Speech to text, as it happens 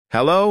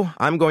Hello,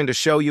 I'm going to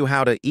show you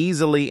how to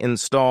easily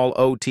install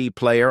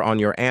Ottplayer on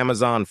your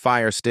Amazon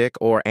Firestick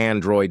or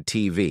Android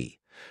TV.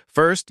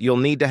 First, you'll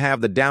need to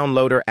have the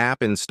Downloader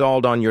app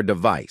installed on your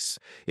device.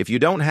 If you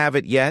don't have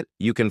it yet,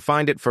 you can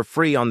find it for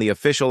free on the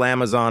official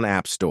Amazon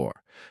App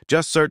Store.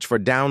 Just search for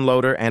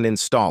Downloader and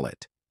install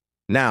it.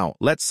 Now,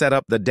 let's set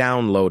up the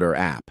Downloader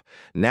app.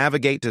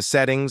 Navigate to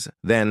Settings,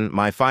 then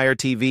My Fire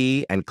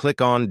TV, and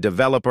click on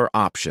Developer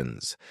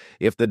Options.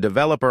 If the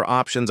developer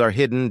options are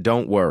hidden,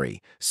 don't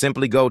worry.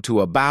 Simply go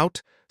to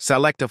About,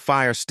 select a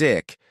Fire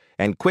Stick,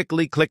 and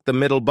quickly click the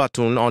middle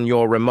button on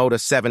your remote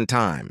 7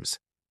 times.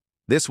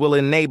 This will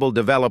enable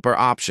developer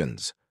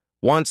options.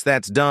 Once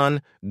that's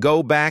done,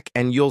 go back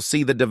and you'll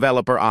see the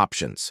developer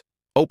options.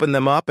 Open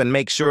them up and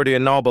make sure to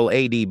enable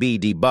Adobe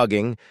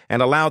debugging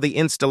and allow the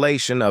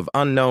installation of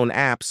unknown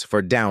apps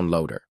for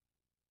Downloader.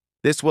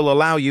 This will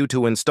allow you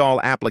to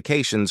install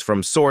applications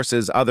from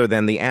sources other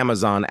than the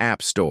Amazon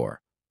App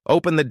Store.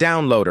 Open the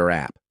Downloader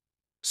app.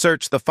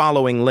 Search the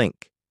following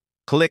link.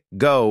 Click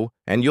Go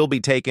and you'll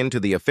be taken to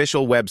the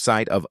official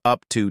website of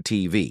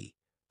IPTV.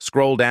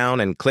 Scroll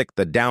down and click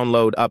the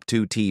Download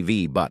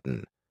IPTV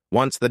button.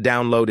 Once the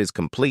download is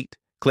complete,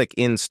 click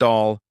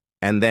Install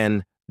and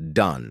then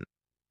Done.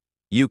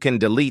 You can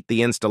delete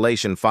the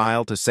installation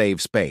file to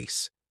save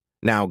space.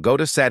 Now go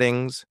to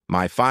Settings,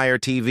 My Fire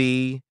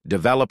TV,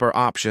 Developer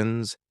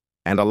Options,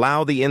 and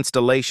allow the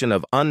installation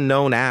of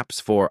unknown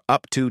apps for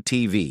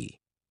IPTV.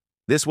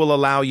 This will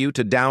allow you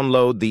to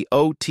download the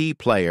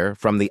Ottplayer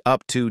from the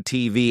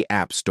IPTV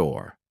App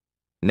Store.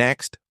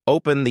 Next,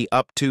 open the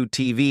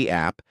IPTV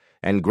app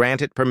and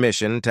grant it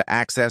permission to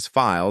access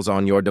files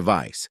on your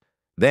device.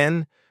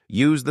 Then,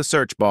 use the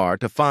search bar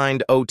to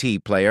find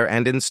Ottplayer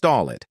and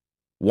install it.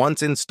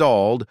 Once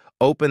installed,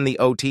 open the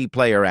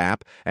Ottplayer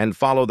app and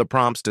follow the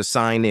prompts to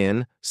sign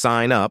in,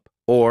 sign up,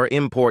 or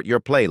import your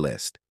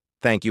playlist.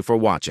 Thank you for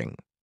watching.